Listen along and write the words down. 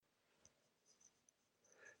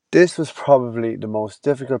This was probably the most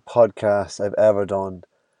difficult podcast I've ever done,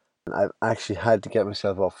 and I've actually had to get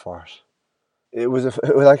myself up for it. It was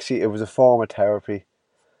a form of therapy,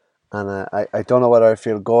 and I don't know whether I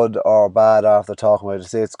feel good or bad after talking about it. I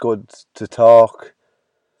say it's good to talk,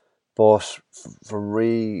 but from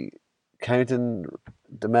recounting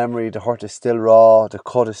the memory, the hurt is still raw, the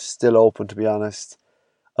cut is still open. To be honest,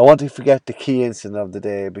 I want to forget the key incident of the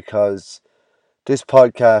day because this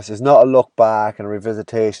podcast is not a look back and a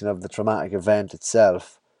revisitation of the traumatic event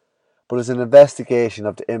itself, but is an investigation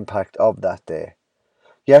of the impact of that day.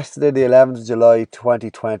 Yesterday, the 11th of July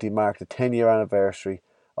 2020, marked the 10-year anniversary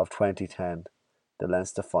of 2010, the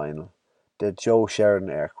Leinster final, the Joe Sheridan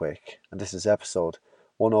earthquake, and this is episode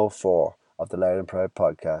 104 of the Loud and Proud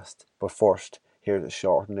podcast. But first, here's a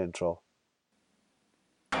shortened intro.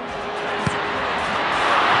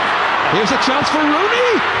 Here's a chance for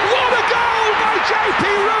Rooney. What a goal by JP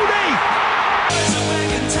Rooney!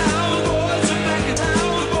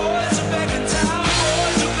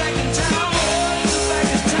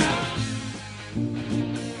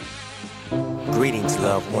 Greetings,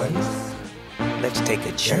 loved ones. Let's take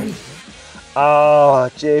a journey.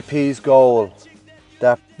 JP's goal.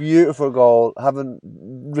 That beautiful goal. Having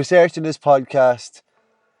researched in this podcast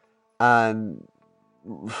and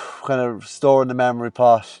kind of storing the memory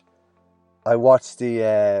pot, I watched the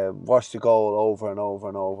goal over and over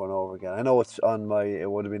and over and over again. I know it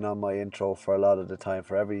would have been on my intro for a lot of the time,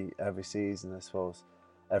 for every season, I suppose,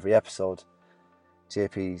 every episode.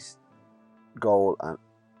 JP's goal, and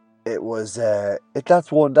it was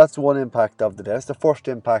that's one impact of the day. That's the first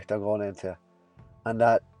impact I'm going into, and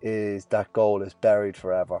that goal is buried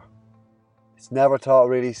forever. It's never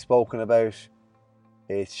really spoken about.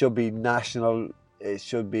 It should be national. It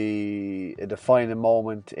should be a defining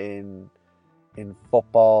moment in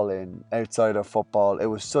football, in outside of football. It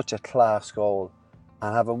was such a class goal,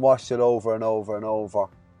 and having watched it over and over and over,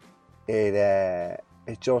 it's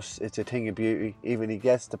a thing of beauty. Even he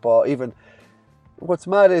gets the ball. Even what's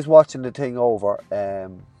mad is watching the thing over.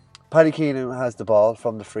 Paddy Keenan has the ball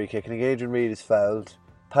from the free kick, and Adrian Reid is fouled.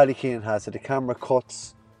 Paddy Keenan has it. The camera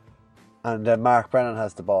cuts, and then Mark Brennan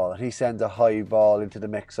has the ball, and he sends a high ball into the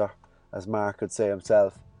mixer, as Mark would say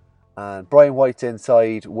himself. And Brian White's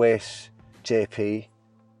inside with JP.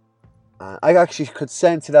 I actually could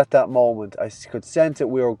sense it at that moment. I could sense it.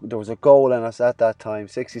 There was a goal in us at that time,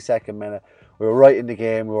 62nd minute. We were right in the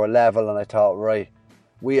game. We were level, and I thought, right,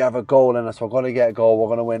 we have a goal in us. We're going to get a goal. We're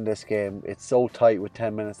going to win this game. It's so tight with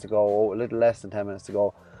 10 minutes to go. A little less than 10 minutes to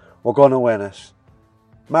go. We're going to win it.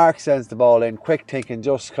 Mark sends the ball in, quick thinking,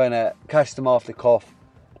 just kind of catch them off the cuff.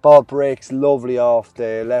 The ball breaks lovely off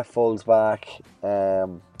the left full's back. I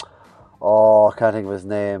can't think of his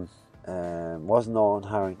name. Wasn't Owen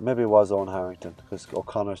Harrington. Maybe it was Owen Harrington because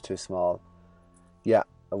O'Connor's too small. Yeah,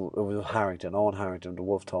 it was Harrington. Owen Harrington, the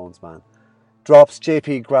Wolf Tones man. Drops,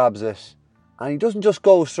 JP grabs it, and he doesn't just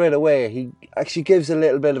go straight away. He actually gives a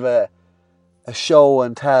little bit of a show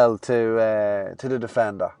and tell to the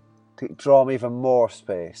defender to draw him even more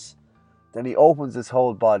space. Then he opens his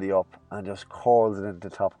whole body up and just curls it into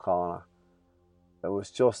the top corner. It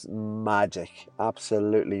was just magic,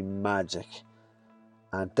 absolutely magic.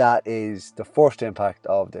 And that is the first impact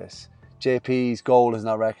of this. JP's goal is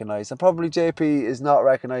not recognised, and probably JP is not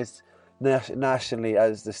recognised nationally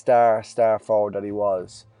as the star forward that he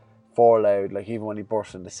was for Louth. Like, even when he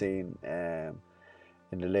burst on the scene in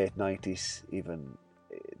the late 90s, even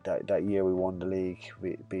that year we won the league,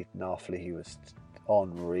 we beat Offaly, he was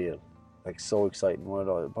unreal. Like, so exciting.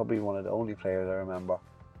 Probably one of the only players I remember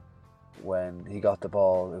when he got the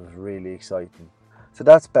ball. It was really exciting. So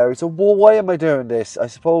that's buried. So why am I doing this? I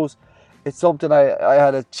suppose it's something I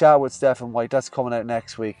had a chat with Stephen White. That's coming out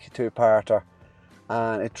next week, 2-parter.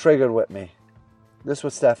 And it triggered with me. This is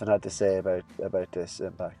what Stephen had to say about this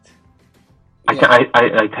impact. I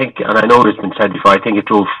think, and I know it's been said before, I think it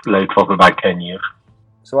drove Louth football back 10 years.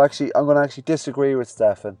 So actually, I'm going to disagree with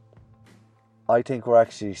Stephen. I think we're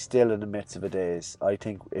actually still in the midst of a days. I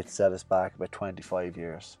think it set us back about 25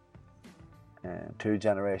 years. 2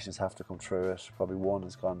 generations have to come through it. Probably one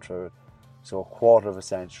has gone through it. So a quarter of a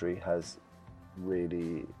century has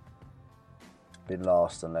really been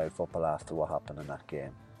lost in Louth football after what happened in that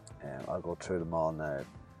game. I'll go through them all now.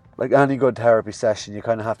 Like any good therapy session, you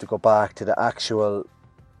kind of have to go back to the actual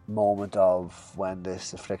moment of when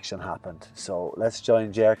this affliction happened. So let's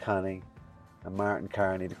join Ger Canning and Martin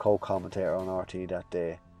Carney, the co-commentator on RT that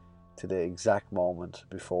day, to the exact moment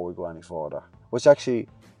before we go any further. Which actually,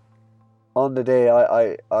 on the day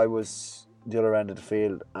I was the other end of the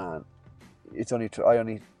field, and I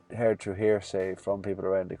only heard through hearsay from people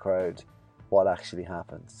around the crowd what actually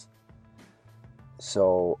happens.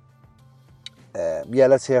 So, yeah,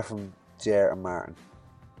 let's hear from Ger and Martin.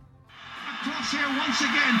 Cross here once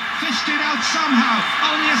again, fisted out somehow,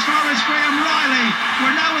 only as far as Graham Riley.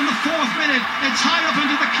 We're now in the 4th minute. It's high up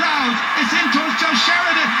into the crowd. It's in towards Joe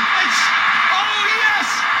Sheridan. Oh yes!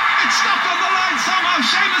 It's stuck on the line somehow.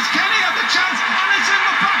 Seamus Kenny had the chance, and it's in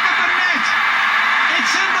the back of the net.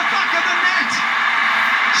 It's in the back of the net.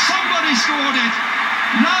 Somebody scored it.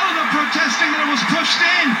 Now they're protesting that it was pushed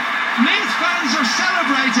in. Meath fans are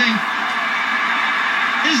celebrating.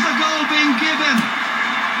 Is the goal being given?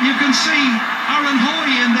 You can see Aaron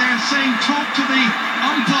Hoey in there saying, talk to the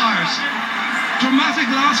umpires. Dramatic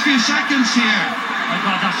last few seconds here. My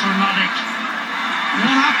God, that's dramatic.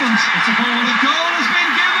 What happens? It's a goal. The goal has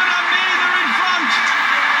been given and Meath are in front.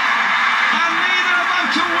 And Meath are about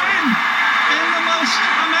to win in the most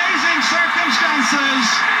amazing circumstances.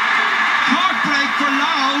 Heartbreak for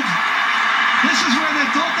Louth. This is where they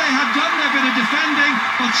thought they had done their bit of defending,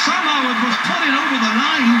 but somehow it was put in over the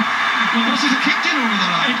line. Well, was it kicked in over the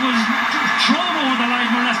line? It was thrown over the line,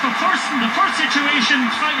 more or less. But the first situation,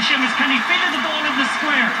 Seamus Kenny fielded the ball in the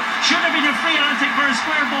square. Should have been a free, I think, for a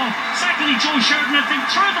square ball. Secondly, Joe Sheridan, I think,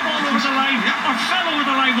 threw the ball over the line, or fell over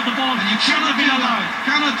the line with the ball. You cannot be allowed.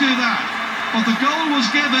 Cannot do that. But the goal was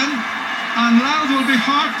given, and Louth will be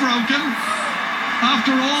heartbroken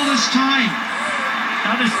after all this time.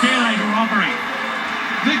 That is daylight robbery.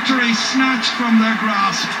 Victory snatched from their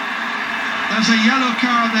grasp. There's a yellow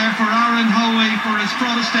card there for Aaron Hoey for his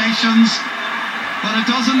protestations, but it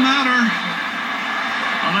doesn't matter.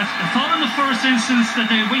 Well, I thought in the first instance that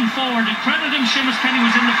they wing forward. Credit him, Seamus Kenny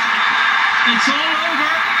was in the... It's all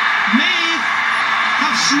over. Meath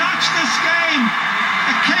have snatched this game.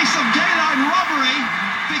 A case of daylight robbery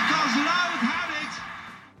because Louth had it.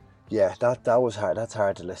 Yeah, that was hard. That's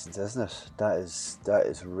hard to listen to, isn't it? That is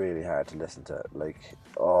really hard to listen to. Like,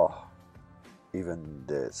 even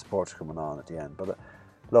the supporters coming on at the end. But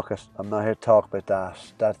look, I'm not here to talk about that.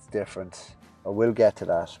 That's different. I will get to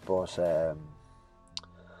that, but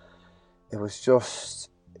it was just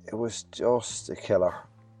a killer,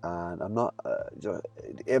 and I'm not. The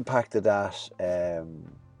impact of that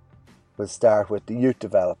will start with the youth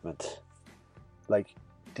development, like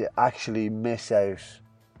to actually miss out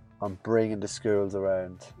on bringing the schools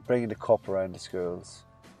around, bringing the cup around the schools,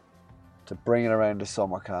 to bring it around the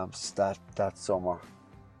summer camps that summer,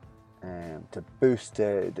 to boost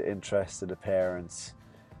the interest of the parents,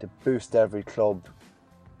 to boost every club.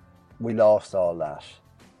 We lost all that.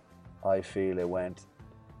 I feel it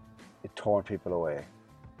tore people away.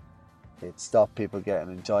 It stopped people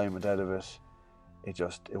getting enjoyment out of it. It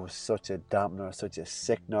was such a dampener, such a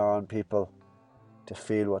sickener on people to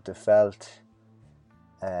feel what they felt.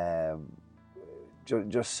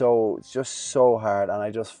 Just so hard, and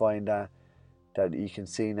I just find that you can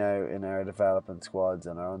see now in our development squads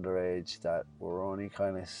and our underage that we're only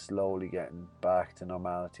kind of slowly getting back to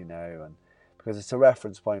normality now, and because it's a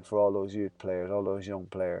reference point for all those youth players, all those young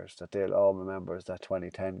players, that they'll all remember is that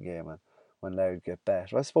 2010 game and when Louth get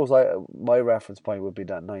better. I suppose my reference point would be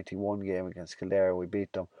that 91 game against Kildare, we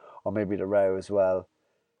beat them, or maybe the row as well.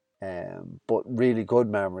 But really good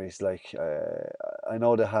memories. Like I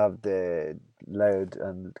know they have the Louth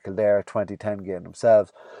and Kildare 2010 game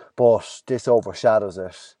themselves, but this overshadows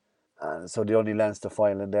it, and so the only Leinster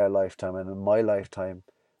final in their lifetime and in my lifetime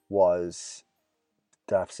was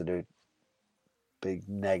the absolute big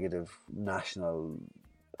negative national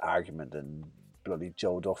argument and bloody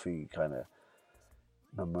Joe Duffy kind of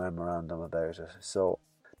memorandum about it. So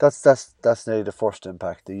that's nearly the first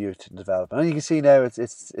impact, the youth development, and you can see now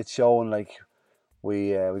it's showing. Like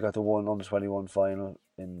we got the one under-21 final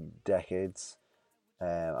in decades.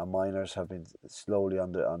 Our minors have been slowly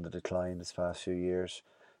on the decline this past few years.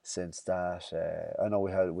 Since that, I know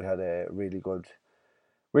we had a really good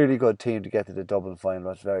team to get to the Dublin final.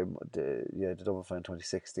 That's the Dublin final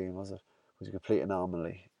 2016 was it? It was a complete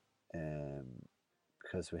anomaly,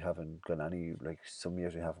 because we haven't got any, like some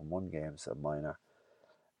years we haven't won games at minor,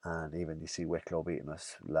 and even you see Wicklow beating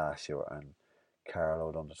us last year and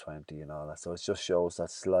Carlow under 20 and all that. So it just shows that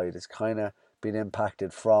slide has kind of been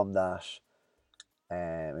impacted from that,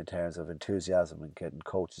 in terms of enthusiasm and getting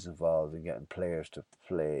coaches involved and getting players to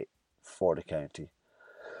play for the county.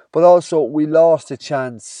 But also we lost a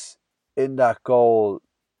chance in that goal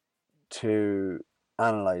to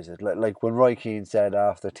analyse it. Like when Roy Keane said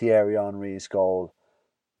after Thierry Henry's goal,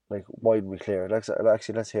 like, why didn't we clear it?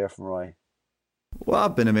 Let's hear from Roy. Well,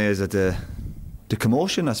 I've been amazed at the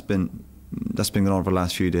commotion that's been going on for the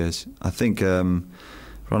last few days. I think around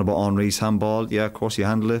about Henry's handball, yeah, of course you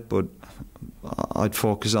handle it, but I'd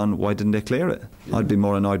focus on why didn't they clear it. I'd be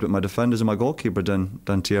more annoyed with my defenders and my goalkeeper than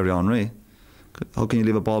Thierry Henry. How can you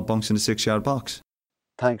leave a ball bounce in the 6-yard box?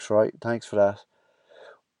 Thanks, right? Thanks for that.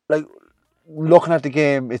 Like, looking at the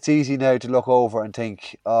game, it's easy now to look over and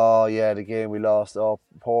think, oh yeah, the game we lost, oh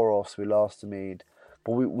poor us, we lost to Meath.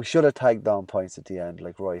 But we should have tagged on points at the end,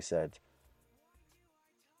 like Roy said.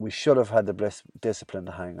 We should have had the discipline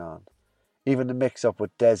to hang on. Even the mix-up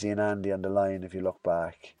with Desi and Andy on the line, if you look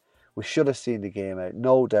back. We should have seen the game out,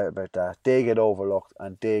 no doubt about that. They get overlooked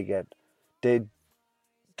and they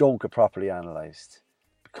don't get properly analysed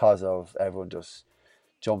because of everyone just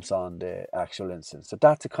jumps on the actual incident. So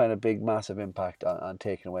that's a kind of big, massive impact on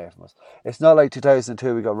taking away from us. It's not like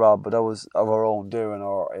 2002 we got robbed, but that was of our own doing,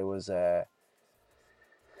 or it was a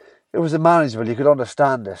manageable. You could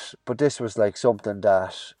understand it, but this was like something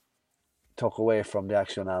that took away from the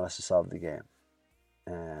actual analysis of the game.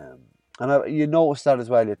 And you notice that as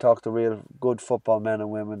well. You talk to real good football men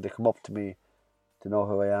and women, they come up to me to know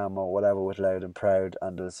who I am or whatever with Loud and Proud,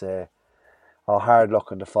 and they'll say, oh, hard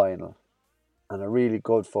luck in the final. And a really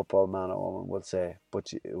good football man or woman would say,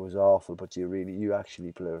 but it was awful, but you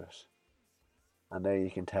actually blew it. And there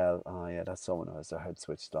you can tell, oh yeah, that's someone who has their head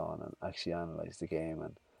switched on and actually analysed the game.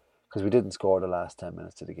 And because we didn't score the last 10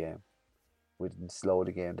 minutes of the game. We didn't slow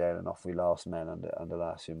the game down enough. We lost men on the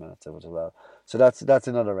last few minutes of it as well. So that's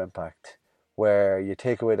another impact, where you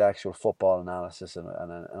take away the actual football analysis and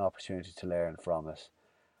an opportunity to learn from it.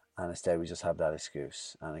 And instead we just have that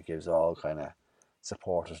excuse. And it gives all kind of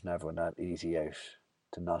supporters and everyone that easy out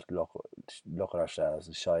to not look at ourselves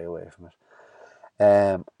and shy away from it.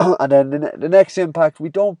 And then the next impact, we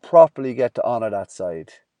don't properly get to honour that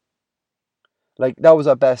side. Like, that was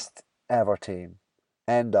our best ever team.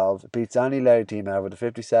 End of. It beats any Loud team ever. The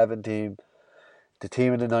 57 team, the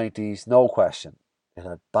team in the 90s, no question. It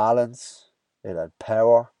had balance, it had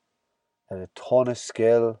power, it had a ton of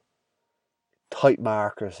skill, tight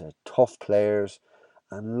markers, it had tough players,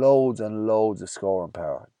 and loads of scoring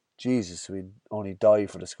power. Jesus, we'd only die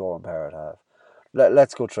for the scoring power it have.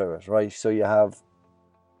 Let's go through it, right? So you have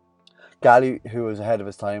Gally, who was ahead of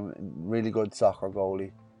his time, really good soccer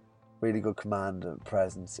goalie, really good command and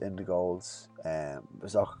presence in the goals.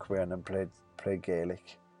 Soccer career, and then played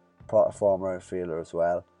Gaelic, former outfielder as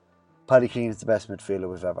well. Paddy Keane is the best midfielder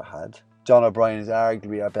we've ever had. John O'Brien is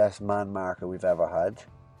arguably our best man marker we've ever had.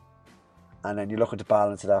 And then you look at the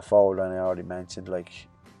balance of that forward line I already mentioned, like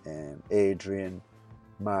Adrian,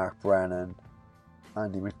 Mark Brennan,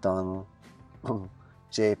 Andy McDonald,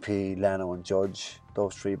 JP, Leno and Judge.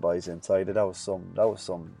 Those three boys inside it. That was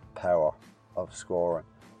some power of scoring.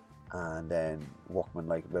 And then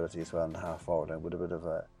workman-like ability as well in the half forward line with a bit of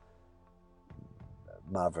a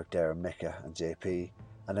maverick there, Micah and JP.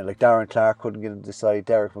 And then like Darren Clark couldn't get into the side,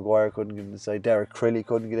 Derek Maguire couldn't get into the side, Derek Crilly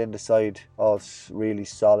couldn't get into the side. All really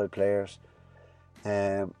solid players.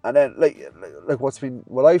 And then like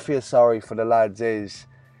what I feel sorry for the lads is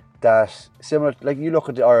that similar, like you look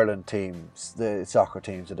at the Ireland teams, the soccer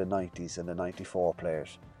teams of the 90s and the 94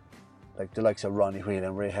 players, like the likes of Ronnie Whelan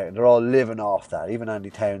and Ray Howard, they're all living off that. Even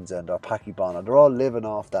Andy Townsend or Packy Bonner, they're all living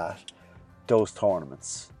off those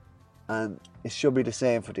tournaments. And it should be the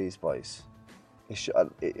same for these boys.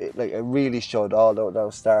 It really should. All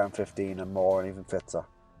those starting 15 and more, and even Fitzer.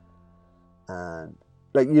 And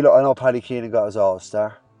I know Paddy Keenan got his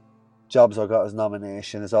All-Star. Jobso got his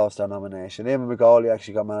nomination, his All-Star nomination. Eamon McGauley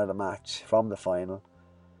actually got man of the match from the final.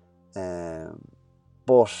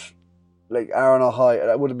 But like Aaron O'Heye,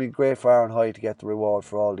 it would have been great for Aaron O'Heye to get the reward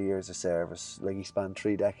for all the years of service. Like, he spanned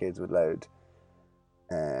 3 decades with Louth.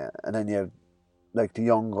 And then you have like the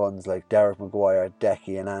young guns like Derek Maguire,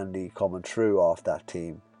 Decky and Andy coming through off that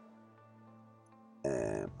team.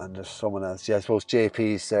 And there's someone else, I suppose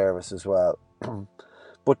JP's service as well.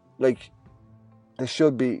 But like, there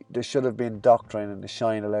should have been doctrine and the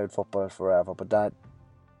shine of Louth football forever, but that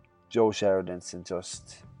Joe Sheridan incident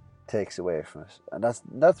just takes away from it. And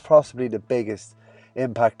that's possibly the biggest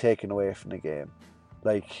impact taken away from the game.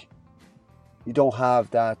 Like, you don't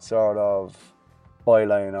have that sort of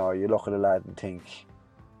byline, or you look at a lad and think,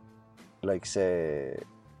 like, say,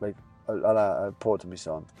 like, I'll put it to my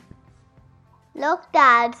son. Look,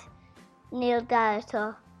 Dad, Neil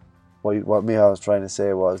Gallagher. What Michal was trying to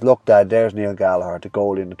say was, look, Dad, there's Neil Gallagher, the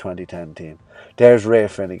goalie in the 2010 team. There's Ray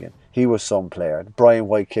Finnegan. He was some player. Brian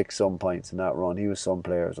White kicked some points in that run. He was some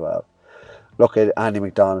player as well. Look at Andy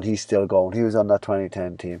McDonald. He's still going. He was on that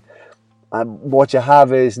 2010 team. And what you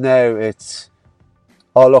have is now it's,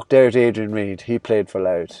 oh, look, there's Adrian Reid. He played for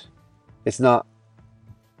Louth. It's not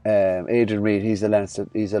Adrian Reid. He's a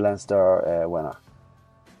Leinster winner.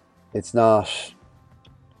 It's not.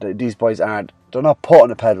 These boys aren't. They're not put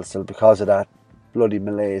on a pedestal because of that bloody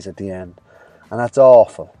malaise at the end, and that's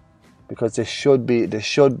awful. because they should be.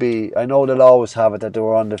 I know they'll always have it that they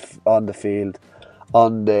were on the field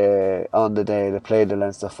on the day they played the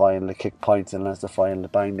Leinster final, they kicked points in the Leinster final, they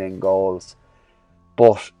banged in goals,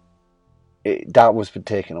 but that was been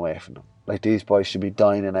taken away from them. Like, these boys should be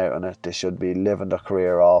dining out on it. They should be living their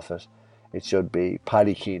career off it. It should be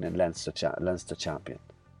Paddy Keenan, Leinster champion,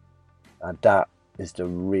 and that is the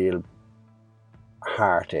real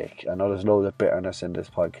heartache. I know there's loads of bitterness in this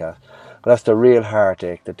podcast, but that's the real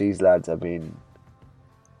heartache, that these lads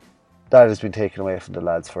that has been taken away from the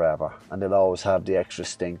lads forever, and they'll always have the extra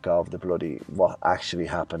stink of the bloody what actually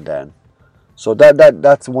happened then. So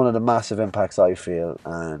that's one of the massive impacts I feel,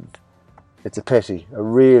 and it's a pity, a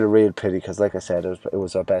real pity, because like I said, it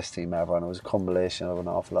was our best team ever, and it was a combination of an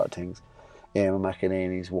awful lot of things. Eamon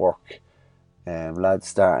McEnany's work, lads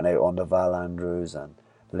starting out under Val Andrews and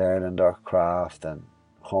learning their craft and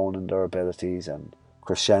honing their abilities, and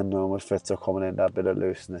crescendo with Fitzer coming in, that bit of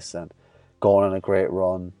looseness and going on a great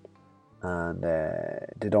run, and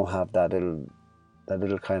they don't have that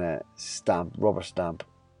little kind of rubber stamp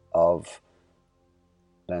of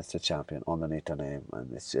Leinster champion underneath their name,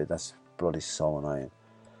 and that's bloody so annoying.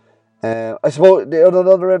 I suppose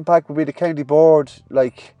another impact would be the county board.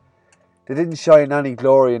 Like, they didn't shine any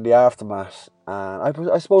glory in the aftermath,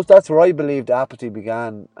 and I suppose that's where I believe the apathy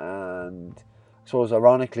began. And I suppose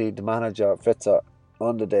ironically, the manager Fitzer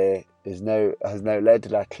on the day has now led to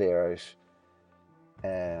that clear out.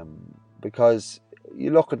 Because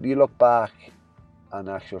you look back on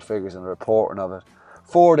actual figures and the reporting of it.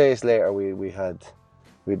 4 days later, we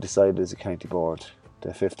decided as a county board, the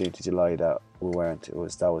 15th of July, that we weren't.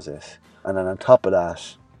 That was it. And then on top of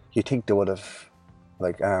that, you think they would have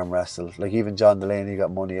arm wrestled. Like, even John Delaney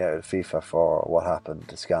got money out of FIFA for what happened,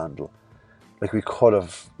 the scandal. Like, we could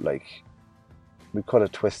have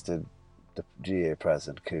twisted the GA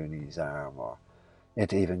president Cooney's arm, or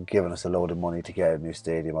into even giving us a load of money to get a new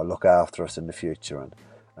stadium, or look after us in the future and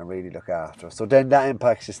really look after us. So then that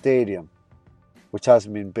impacts the stadium, which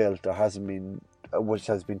hasn't been built, which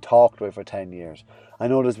has been talked about for 10 years. I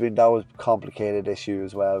know that was a complicated issue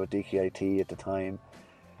as well with DKIT at the time,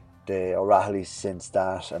 the O'Reilly's since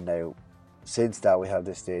that, and now since that we have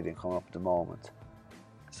this stadium coming up at the moment.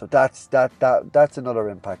 So that's another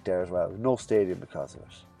impact there as well. No stadium because of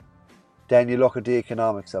it. Then you look at the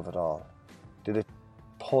economics of it all. Did it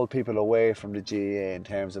pull people away from the GAA in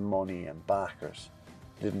terms of money and backers?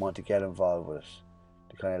 Didn't want to get involved with it.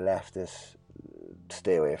 They kind of left it,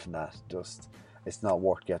 stay away from that. Just, it's not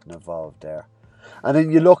worth getting involved there. And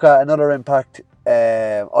then you look at another impact.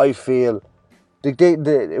 I feel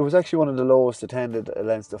it was actually one of the lowest attended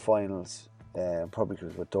Leinster finals, probably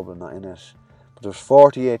because with Dublin not in it. But there was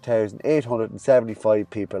 48,875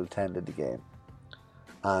 people attended the game.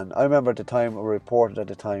 And I remember at the time, or reported at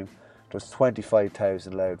the time, there was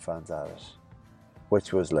 25,000 Louth fans at it,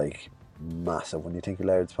 which was like massive. When you think of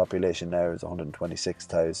Louth's population now is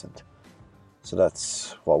 126,000. So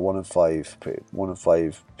that's what, one in five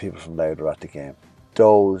people from Louth are at the game.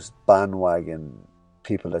 Those bandwagon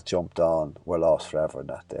people that jumped on were lost forever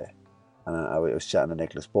that day. And I was chatting to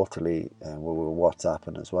Nicholas Butterley, and we were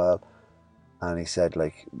WhatsApping as well, and he said,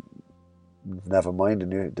 like, never mind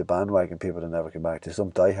the bandwagon people that never came back. There's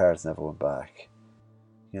some diehards never went back,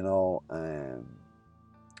 and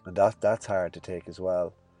that's hard to take as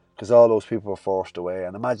well, because all those people were forced away.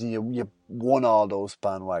 And imagine you won all those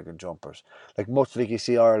bandwagon jumpers, much like you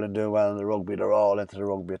see Ireland doing well in the rugby. They're all into the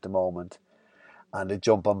rugby at the moment, and they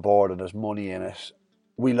jump on board and there's money in it.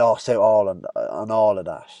 We lost out on all of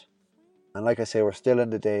that. And like I say, we're still in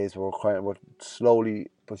the days where we're slowly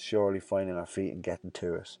but surely finding our feet and getting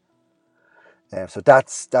to it. So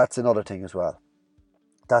that's another thing as well.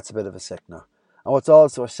 That's a bit of a sickener. And what's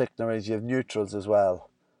also a sickener is you have neutrals as well,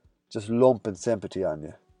 just lumping sympathy on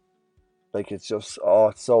you. Like, it's just,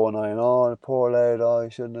 it's so annoying. The poor lad, I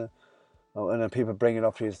shouldn't have. And then people bring it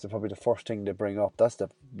up. It's probably the first thing they bring up. That's the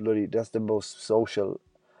most social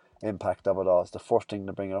impact of it all. It's the first thing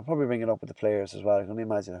to bring it up. Probably bring it up with the players as well. I can only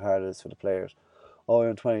imagine how hard it is for the players.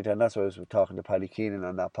 In 2010, that's why I was talking to Paddy Keenan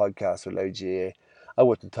on that podcast with Louth GAA. I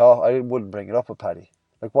wouldn't bring it up with Paddy.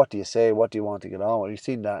 Like, what do you say? What do you want to get on with? You've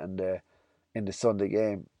seen that in the Sunday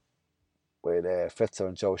game with Fitzer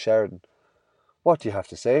and Joe Sheridan. What do you have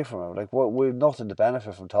to say from him? Like, we've nothing to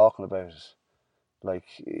benefit from talking about it. Like,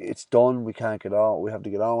 it's done. We can't get on. We have to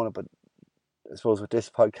get on with it. But I suppose with this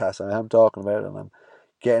podcast, I am talking about it and I'm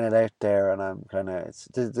getting it out there, and I'm kind of,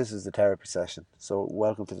 this is the therapy session. So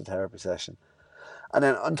welcome to the therapy session. And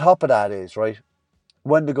then on top of that is, right,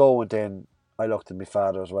 when the goal went in, I looked at my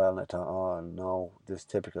father as well, and I thought, oh no, this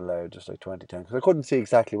typical Louth, just like 2010, because I couldn't see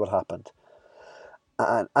exactly what happened.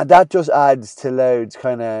 And that just adds to Louth's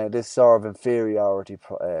kind of this sort of inferiority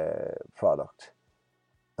product.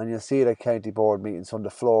 And you'll see it at county board meetings on the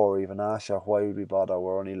floor, even Asher, why would we bother?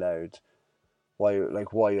 We're only Louth.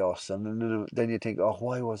 Why us? And then you think, oh,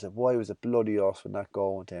 why was it bloody us when that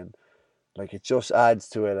goal went in? Like, it just adds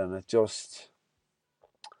to it, and it just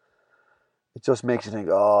makes you think,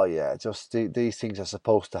 oh yeah, these things are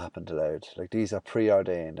supposed to happen to Louth. Like, these are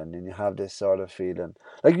preordained, and then you have this sort of feeling.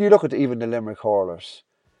 Like, you look at even the Limerick hurlers,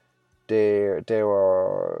 they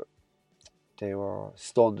were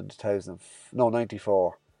stunned in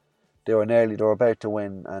 94. They were about to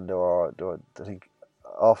win, and they were I think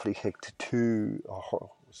awfully kicked 2,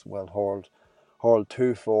 hurled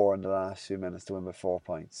 2-4 in the last few minutes to win by 4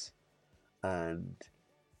 points. And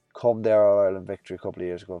come their All-Ireland victory a couple of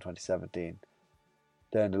years ago, 2017,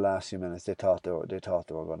 then the last few minutes they thought they were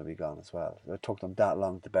going to be gone as well. It took them that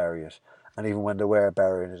long to bury it, and even when they were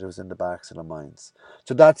burying it, it was in the backs of their minds.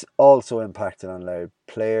 So that's also impacted on Louth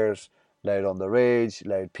players, Louth underage,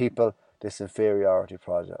 Louth people. This inferiority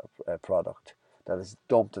product that is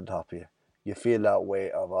dumped on top of you. You feel that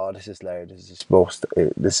weight of, oh, this is Louth. This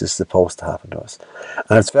is supposed to happen to us,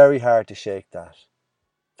 and it's very hard to shake that.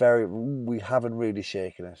 We haven't really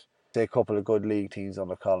shaken it. Say a couple of good league teams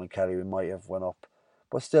under Colin Kelly, we might have went up,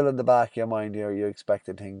 but still in the back of your mind, you're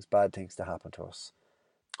expecting bad things to happen to us.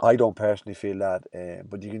 I don't personally feel that,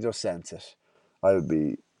 but you can just sense it. I would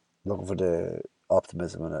be looking for the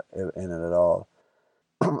optimism in it at all.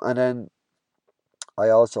 And then I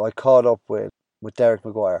caught up with Derek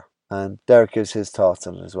Maguire, and Derek gives his thoughts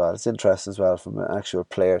on it as well. It's interesting as well from an actual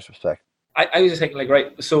player's perspective. I was just thinking, like,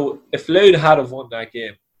 right, so if Louth had have won that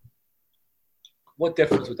game, what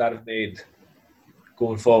difference would that have made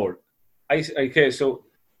going forward? So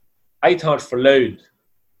I thought for Louth,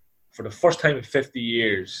 for the first time in 50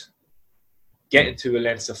 years, getting to a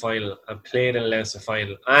Leinster final and playing in a Leinster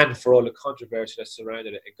final, and for all the controversy that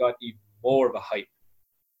surrounded it, it got even more of a hype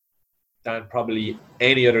than probably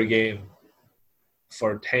any other game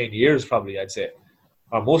for 10 years, probably, I'd say.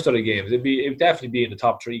 Or most other games. It would definitely be in the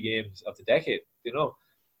top 3 games of the decade, you know.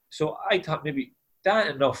 So I thought maybe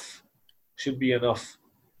that enough should be enough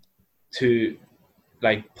to,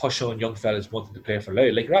 like, push on young fellas wanting to play for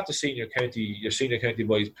Louth. Like, you're after seeing your senior county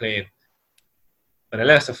boys playing in a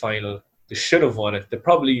Leinster final. They should have won it. They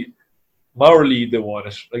probably morally they won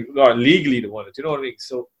it, like, or legally they won it. You know what I mean?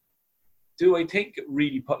 So, do I think it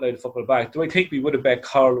really put Louth football back? Do I think we would have bet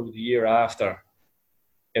Carlow the year after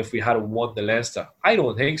if we had won the Leinster? I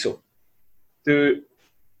don't think so. Do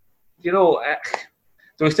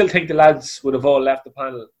I still think the lads would have all left the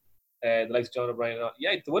panel, the likes of John O'Brien?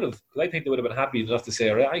 Yeah, they would have. Because I think they would have been happy enough to say,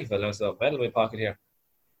 all right, I have a Leinster medal in my pocket here.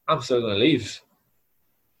 I'm still going to leave.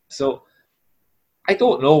 So I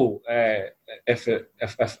don't know if,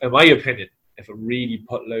 in my opinion, if it really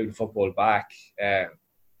put Louth football back.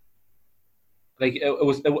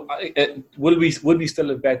 Would we still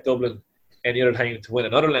have bet Dublin any other time to win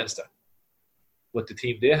another Leinster with the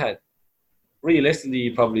team they had? Realistically,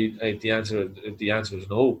 probably the answer is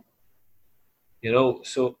no. You know,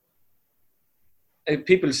 so if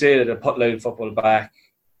people say that it put Louth football back,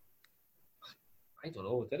 I don't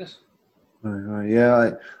know, did it?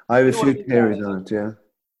 Yeah, I have a few theories on it. Yeah,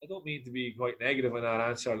 I don't mean to be quite negative on that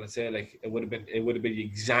answer and say like it would have been the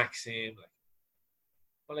exact same.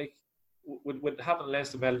 But like, would having a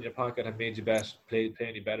Leinster medal in your pocket have made you play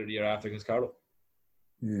any better the year after against Carlow?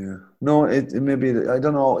 Yeah, no, it maybe, I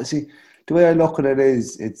don't know. See, the way I look at it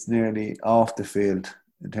is it's nearly off the field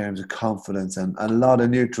in terms of confidence, and a lot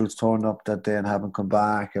of neutrals turned up that day and haven't come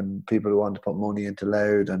back, and people who want to put money into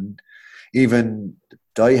Louth, and even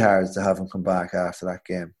diehards that haven't come back after that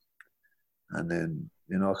game, and then,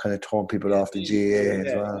 you know, kind of torn people off the GAA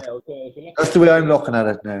as well. Yeah, okay. That's the way I'm looking at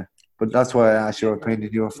it now. But that's why I asked your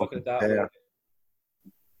opinion. You're fucking there.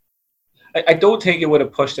 I don't think it would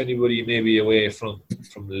have pushed anybody maybe away from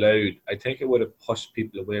Louth. I think it would have pushed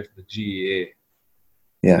people away from the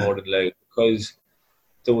GAA more than Louth, because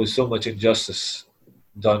there was so much injustice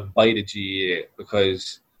done by the GAA,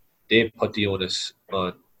 because they put the onus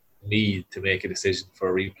on me to make a decision for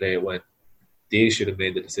a replay when they should have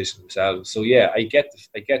made the decision themselves. So yeah, I get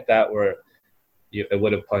that, where it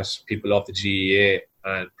would have pushed people off the GAA,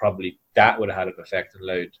 and probably that would have had an effect on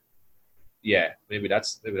Louth. Yeah, maybe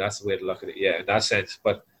that's the way to look at it. Yeah, in that sense.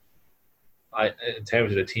 But in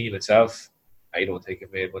terms of the team itself, I don't think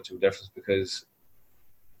it made much of a difference, because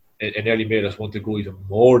it nearly made us want to go even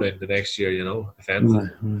more than the next year, you know, if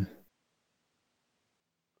anything. Right.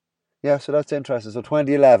 Yeah, so that's interesting. So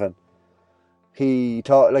 2011, he's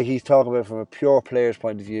talking about it from a pure player's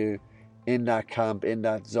point of view, in that camp, in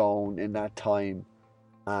that zone, in that time,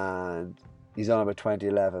 and he's on about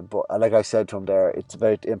 2011. But like I said to him there, it's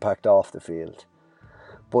about impact off the field.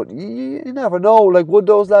 But you never know. Like, would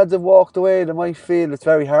those lads have walked away? They might feel it's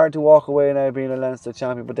very hard to walk away now being a Leinster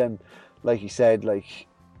champion. But then, like he said, like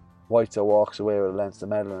Whiteside walks away with a Leinster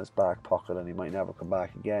medal in his back pocket and he might never come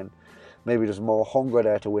back again. Maybe there's more hunger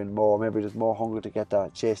there to win more. Maybe there's more hunger to get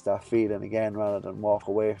that, chase that feeling again rather than walk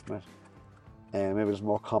away from it. Maybe there's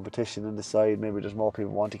more competition in the side. Maybe there's more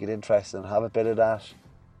people want to get interested and have a bit of that.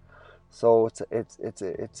 So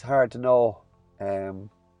it's hard to know.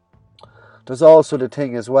 There's also the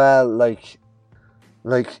thing as well, like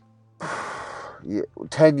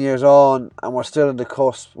 10 years on, and we're still in the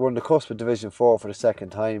cusp. We're in the cusp of Division 4 for the second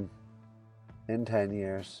time in 10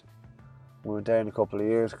 years. We went down a couple of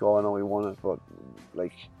years ago. I know we won it, but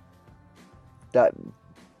like that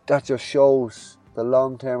just shows the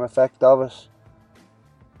long-term effect of it.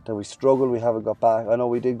 That we struggled, we haven't got back. I know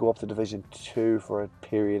we did go up to Division 2 for a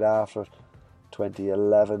period after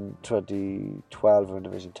 2011, 2012 we were in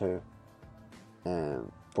Division 2.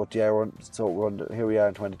 But yeah, here we are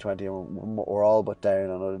in 2020 and we're all but down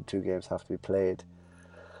and another 2 games have to be played.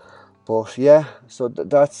 But yeah, so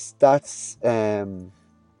that's the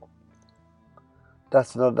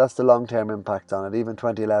long-term impact on it. Even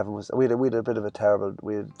 2011 we had a bit of a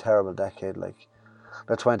terrible decade. Like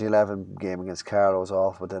the 2011 game against Carlow was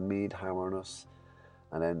off, but then Meath hammering us,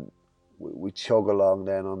 and then we chug along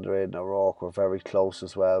then under Aidan O'Rourke. We're very close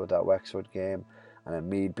as well with that Wexford game. And then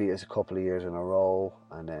Meath beat us a couple of years in a row,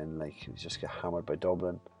 and then like we just get hammered by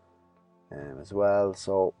Dublin as well.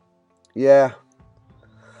 So yeah,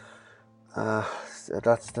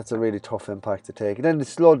 that's a really tough impact to take. And then the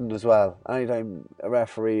sludding as well. Anytime a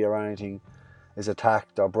referee or anything is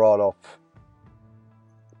attacked or brought up,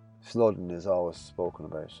 sludding is always spoken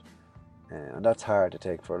about, and that's hard to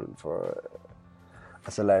take for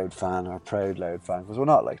as a Louth fan or a proud Louth fan, because we're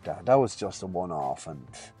not like that. That was just a one-off, and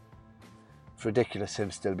it's ridiculous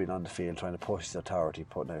him still being on the field trying to push his authority,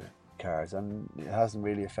 putting out cards, and it hasn't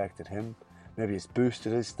really affected him. Maybe it's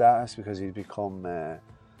boosted his status because he's become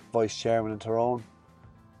vice chairman in Tyrone.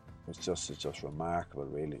 It's just remarkable,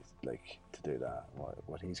 really, like to do that.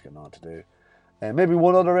 What he's going on to do. Maybe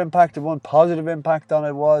one positive impact on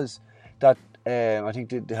it was that I think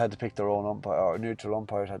they had to pick their own umpire, or neutral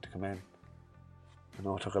umpires had to come in. I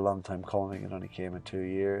know it took a long time coming. It only came in 2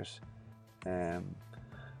 years.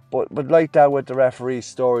 But like that with the referee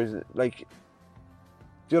stories, like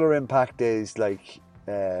the other impact is like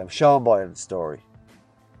Sean Boylan's story.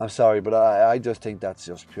 I'm sorry, but I just think that's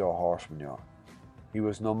just pure horse manure. He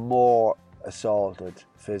was no more assaulted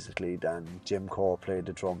physically than Jim Core played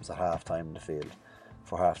the drums at halftime in the field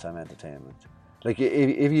for halftime entertainment. Like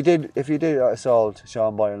if you did assault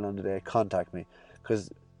Sean Boylan on the day, contact me, because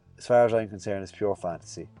as far as I'm concerned, it's pure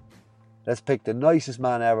fantasy. Let's pick the nicest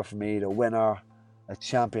man ever for me, the winner, a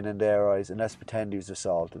champion in their eyes, and let's pretend he was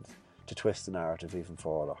assaulted to twist the narrative even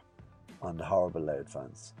further on the horrible Louth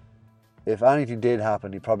fans. If anything did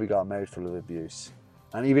happen, he probably got a mouthful of abuse.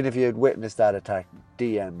 And even if you had witnessed that attack,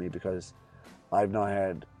 DM me, because I've not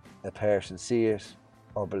heard a person see it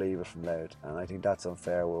or believe it from Louth, and I think that's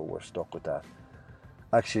unfair. We're stuck with that.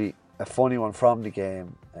 Actually, a funny one from the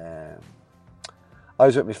game. I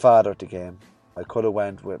was with my father at the game. I could have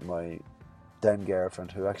went with my then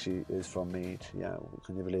girlfriend, who actually is from Meath. Yeah,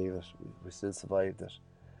 can you believe it? We still survived it.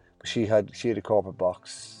 But she had a corporate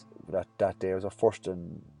box that day. It was her first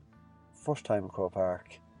time in Croke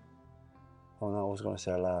Park. Oh no, I was going to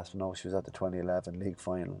say her last, but no, she was at the 2011 league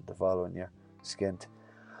final the following year, skint.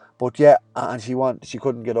 But yeah, and she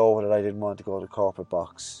couldn't get over that I didn't want to go to the corporate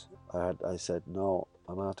box. I said, no,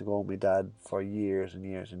 I'm going to have to go with my dad for years and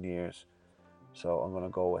years and years. So I'm going to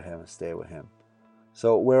go with him and stay with him.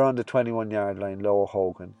 So we're on the 21-yard line, Lower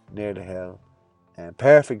Hogan, near the hill. And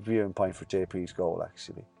perfect viewing point for JP's goal,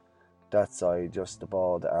 actually. That side, just the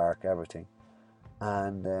ball, the arc, everything.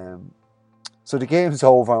 And so the game's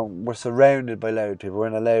over and we're surrounded by Louth people. We're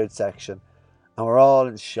in a Louth section. And we're all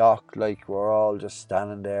in shock, like we're all just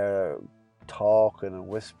standing there talking and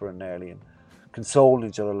whispering nearly and consoling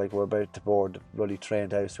each other like we're about to board the bloody train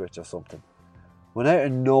to Auschwitz or something. When out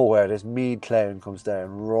of nowhere, this Meath clown comes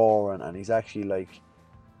down roaring, and he's actually like,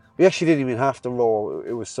 we actually didn't even have to roar,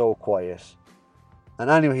 it was so quiet. And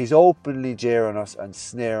anyway, he's openly jeering us and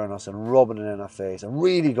sneering us and rubbing it in our face and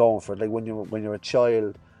really going for it, like when you're a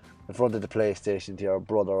child in front of the PlayStation to your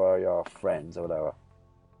brother or your friends or whatever.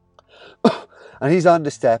 And he's on the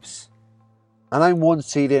steps, and I'm one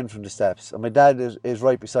seat in from the steps, and my dad is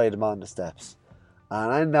right beside him on the steps.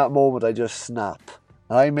 And in that moment, I just snap,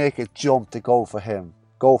 and I make a jump to go for him.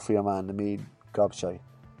 Go for your man, the Meath gobshite.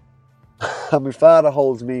 And my father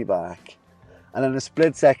holds me back, And then a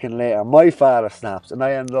split second later, my father snaps, and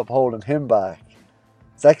I ended up holding him back.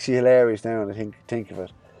 It's actually hilarious now when I think of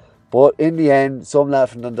it. But in the end, some lad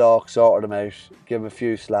from Dundalk sorted him out, gave him a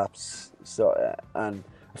few slaps, and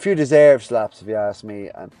a few deserved slaps, if you ask me.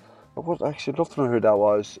 And actually, I'd love to know who that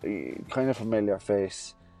was. Kind of familiar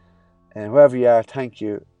face. And whoever you are, thank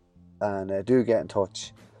you, and do get in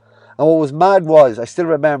touch. And what was mad was, I still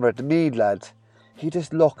remember it, the Mead lad, he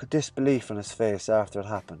just looked disbelief on his face after it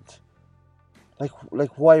happened.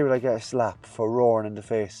 Like why would I get a slap for roaring in the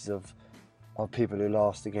faces of people who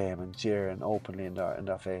lost the game and jeering openly in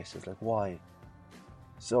their faces? Like, why?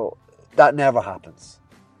 So that never happens.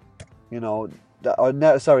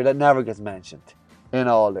 That never gets mentioned in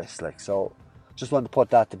all this. So just wanted to put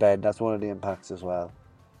that to bed. That's one of the impacts as well.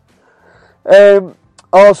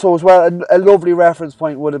 Also as well, a lovely reference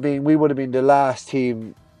point would have been, we would have been the last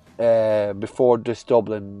team before this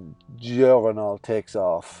Dublin juggernaut takes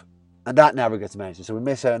off. And that never gets mentioned, so we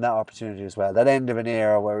miss out on that opportunity as well. That end of an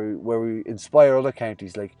era where we inspire other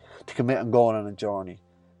counties to commit and go on a journey.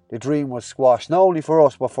 The dream was squashed, not only for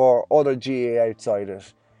us, but for other GA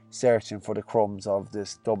outsiders searching for the crumbs of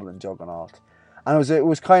this Dublin juggernaut. And it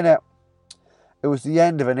was the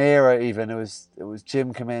end of an era. Even it was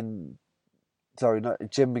Jim McGuinness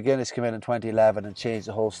came in 2011 and changed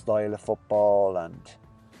the whole style of football and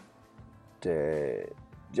the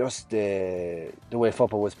way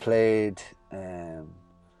football was played.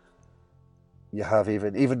 You have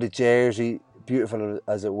even the jersey, beautiful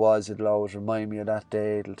as it was, it'll always remind me of that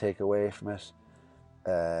day. It'll take away from it.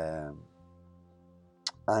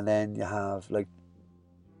 And then you have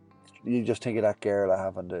you just think of that girl I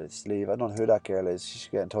have on the sleeve. I don't know who that girl is. She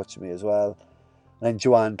should get in touch with me as well. And then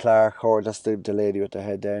Joanne Clark, that's the lady with the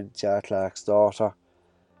head down, Jar Clark's daughter.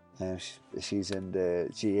 She's in the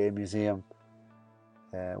GA Museum.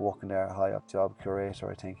 Working there, high up job, curator,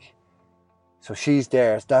 I think. So she's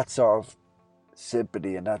there. It's that sort of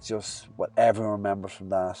sympathy, and that's just what everyone remembers from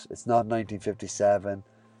that. It's not 1957.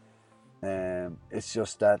 It's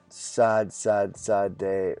just that sad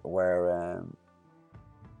day where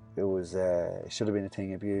it was. It should have been a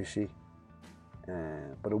thing of beauty,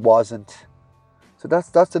 but it wasn't. So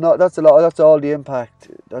that's all the impact.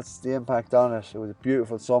 That's the impact on it. It was a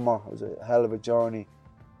beautiful summer. It was a hell of a journey.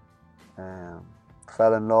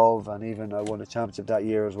 Fell in love, and even I won the championship that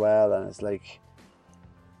year as well, and it's like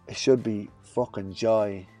it should be fucking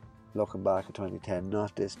joy looking back at 2010,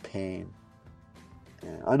 not this pain.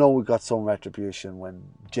 I know we got some retribution when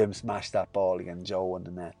Jim smashed that ball against Joe in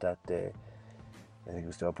the net that day. I think it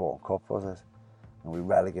was the Portland Cup, was it? And we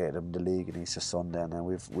relegated him to the league in Easter Sunday, and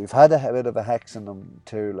we've had a bit of a hex in them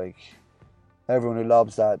too. Like everyone who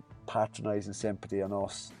loves that patronising sympathy on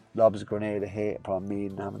us lobs a grenade of hate upon me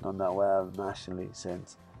and haven't done that well nationally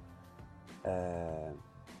since.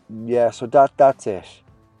 So that's it.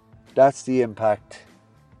 That's the impact.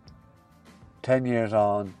 10 years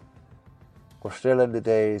on, we're still in the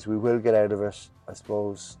days. We will get out of it. I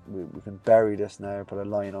suppose we can bury this now, put a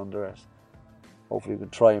line under it. Hopefully we can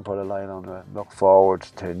try and put a line under it. Look forward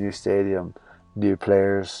to a new stadium, new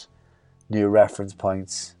players, new reference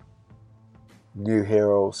points, new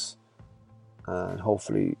heroes. And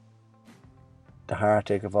hopefully the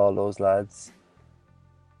heartache of all those lads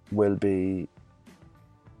will be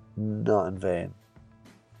not in vain.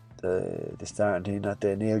 The starting team that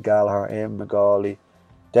day: Neil Gallagher, Eamon McGauley,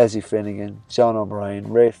 Desi Finnegan, John O'Brien,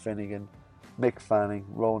 Ray Finnegan, Mick Fanning,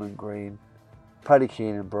 Ronan Green, Paddy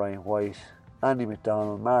Keenan, Brian White, Andy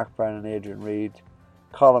McDonald, Mark Brennan, Adrian Reid,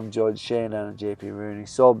 Colin Judge, Shane Lennon and JP Rooney,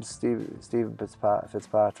 subs Stephen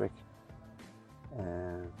Fitzpatrick,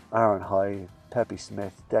 Aaron High, Pepe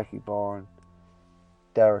Smith, Decky Bourne,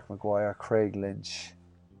 Derek Maguire, Craig Lynch.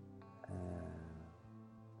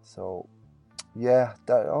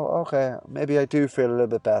 Okay, maybe I do feel a little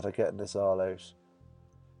bit better getting this all out.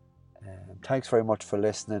 Thanks very much for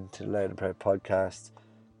listening to the Loud and Proud podcast.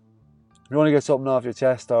 If you want to get something off your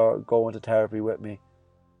chest or go into therapy with me,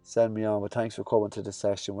 send me on. But thanks for coming to the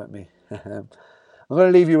session with me. I'm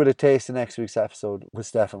going to leave you with a taste of next week's episode with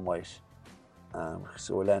Stephen White.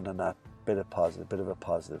 So we'll end on that bit of a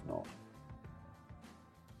positive note.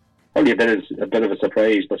 Only a bit of a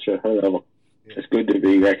surprise, but sure, it's good to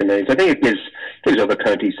be recognised. I think it gives other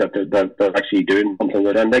counties that they're actually doing something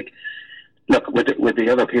with it. And look, with the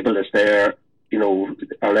other people that's there,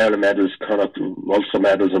 our early medals, kind of Ulster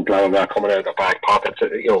medals and blah blah blah coming out of their back pockets.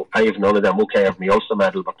 I have none of them. Okay, I have my Ulster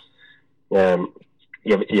medal, but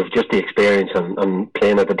you've just the experience and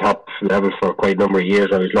playing at the top level for quite a number of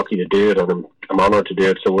years. I was lucky to do it, and I'm honoured to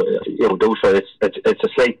do it. So it's a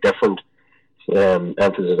slight different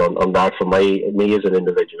emphasis on that for me as an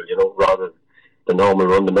individual. Rather the normal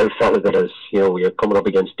run-the-mill fella that is, you're coming up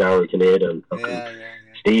against Darragh Kinnear and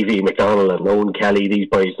Stevie McDonald and Owen Kelly. These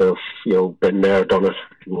boys that have, been there, done it,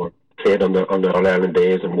 played on the All-Ireland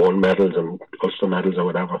days and won medals and Ulster medals or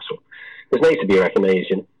whatever. So it's nice to be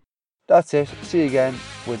recognised. That's it. See you again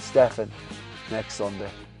with Stefan next Sunday.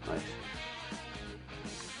 Nice.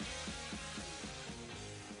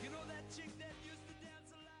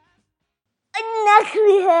 I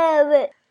actually have it.